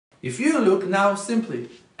If you look now simply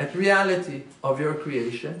at reality of your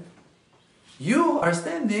creation, you are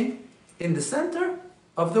standing in the center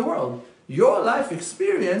of the world. Your life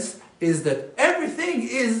experience is that everything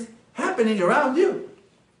is happening around you.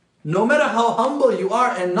 No matter how humble you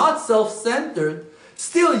are and not self-centered,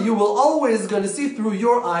 still you will always going to see through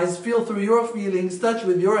your eyes, feel through your feelings, touch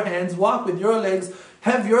with your hands, walk with your legs,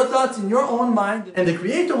 have your thoughts in your own mind. And the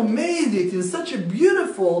Creator made it in such a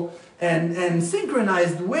beautiful and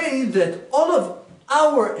synchronized way that all of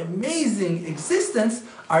our amazing existence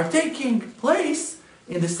are taking place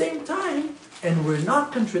in the same time, and we're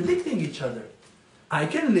not contradicting each other. I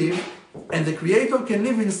can live, and the Creator can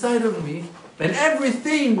live inside of me, and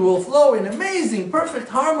everything will flow in amazing, perfect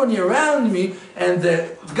harmony around me, and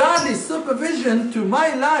the godly supervision to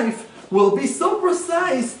my life will be so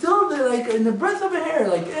precise, still like in the breath of a hair,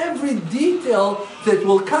 like every detail that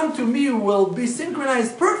will come to me will be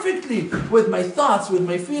synchronized perfectly with my thoughts, with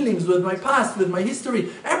my feelings, with my past, with my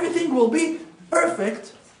history. Everything will be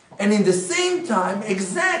perfect, and in the same time,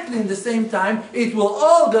 exactly in the same time, it will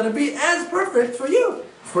all gonna be as perfect for you,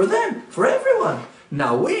 for them, for everyone.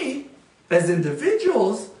 Now we, as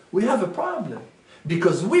individuals, we have a problem,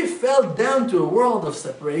 because we fell down to a world of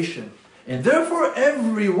separation. And therefore,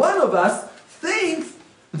 every one of us thinks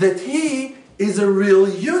that he is a real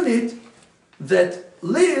unit that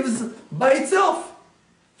lives by itself.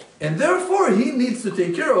 And therefore, he needs to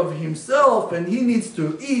take care of himself, and he needs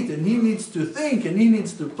to eat, and he needs to think, and he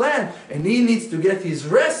needs to plan, and he needs to get his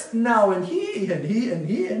rest now, and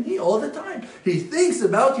he all the time. He thinks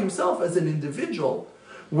about himself as an individual,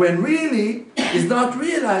 when really is not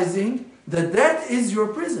realizing that that is your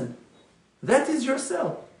prison. That is your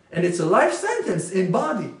cell. And it's a life sentence in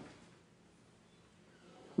body.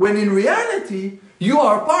 When in reality, you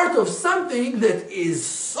are part of something that is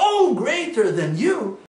so greater than you,